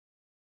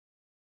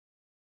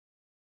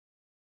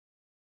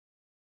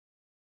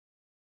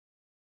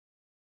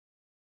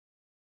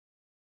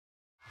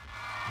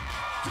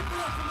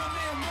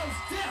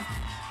Def.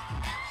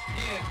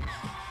 Yeah.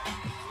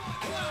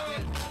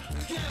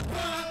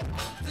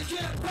 To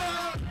get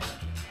robbed.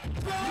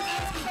 You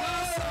ask me why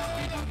some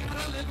people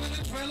gotta live in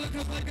a trailer,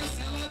 cause like a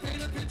seller,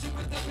 paint a picture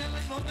with the pen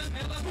like Norman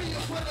Miller. We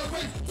are for the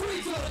race, 3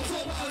 to the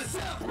top of the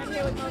south. I'm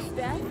here with Mos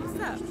Def.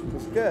 What's up?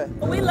 It's good.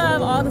 Well, we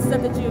love all the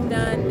stuff that you've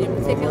done, in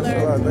particular,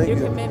 your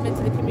commitment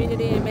to the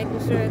community and making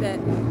sure that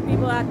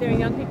people out there,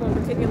 young people in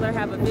particular,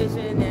 have a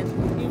vision,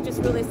 and you've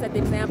just really set the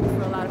example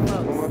for a lot of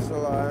folks. Well,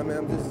 mashallah, I mean,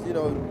 I'm just,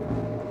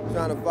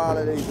 trying to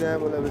follow the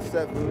example that was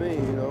set for me,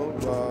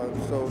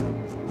 so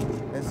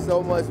it's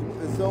so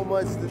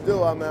much to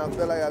do. I mean, I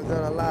feel like I've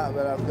done a lot,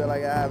 but I feel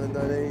like I haven't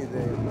done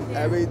anything. Yeah.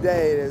 Every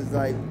day there's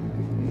like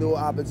new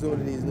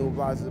opportunities, new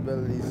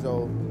possibilities,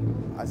 so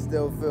I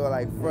still feel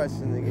like fresh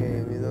in the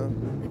game,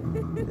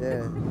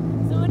 Yeah.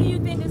 So what do you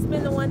think has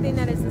been the one thing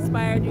that has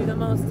inspired you the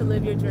most to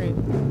live your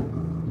dream?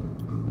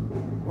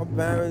 My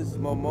parents,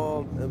 my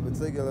mom in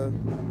particular,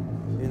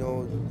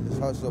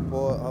 just her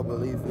support, her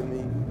belief in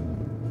me.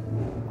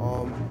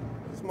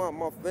 Just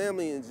my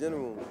family in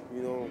general,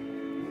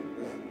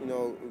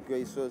 a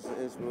great source of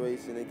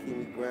inspiration. They keep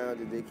me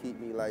grounded. They keep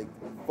me like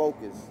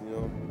focused,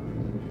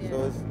 Yeah.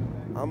 So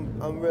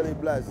I'm really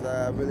blessed.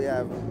 I really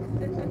have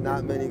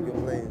not many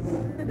complaints.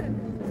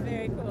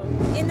 Very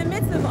cool. In the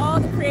midst of all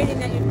the creating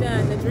that you've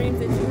done, the dreams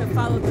that you have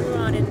followed through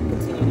on and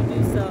continue to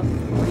do so,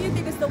 what do you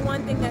think is the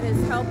one thing that has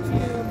helped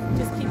you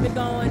just keep it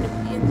going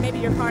in maybe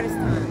your hardest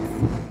times?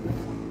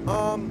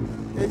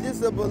 It's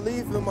just a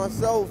belief in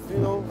myself,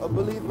 a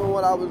belief in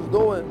what I was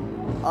doing.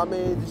 I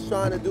mean, just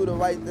trying to do the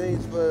right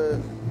things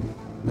for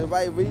the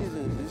right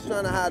reasons. Just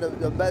trying to have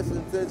the best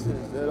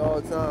intentions at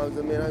all times.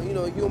 I mean,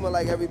 human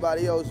like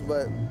everybody else,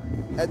 but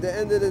at the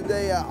end of the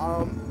day,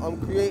 I'm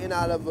creating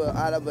out of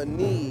a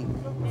need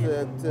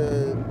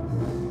to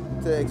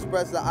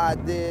express an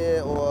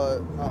idea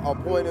or a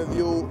point of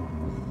view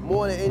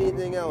more than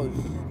anything else.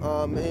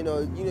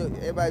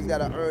 Everybody's got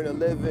to earn a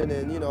living,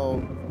 and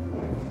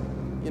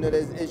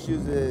there's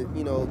issues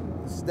of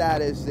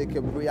status that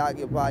can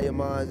preoccupy your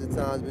minds at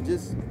times, but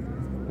just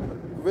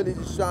really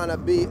just trying to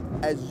be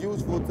as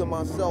useful to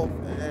myself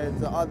and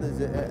to others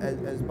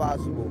as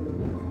possible.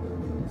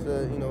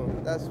 So,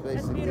 that's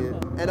basically it.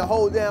 And the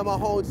whole my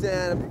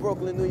hometown,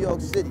 Brooklyn, New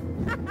York City.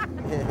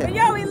 But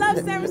yo, we love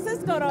San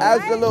Francisco though,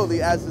 Absolutely,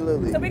 right?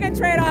 Absolutely. So we can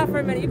trade off for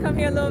a minute. You come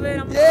here a little bit.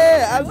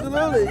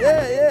 Absolutely.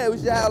 Yeah. We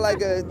should have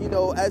like a,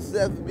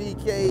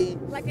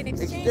 SFBK like an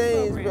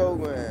exchange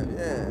program.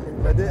 Yeah.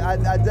 But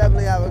I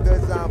definitely have a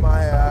good time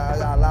out here. I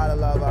got a lot of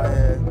love out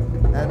here.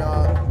 And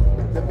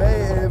the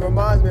Bay, it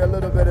reminds me a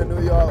little bit of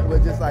New York,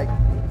 but just like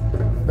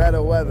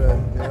better weather,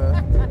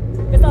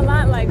 It's a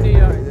lot like New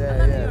York. Yeah. I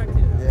love New York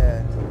too.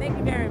 Yeah. Thank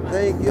you very much.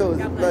 Thank you.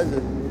 It's a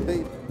pleasure.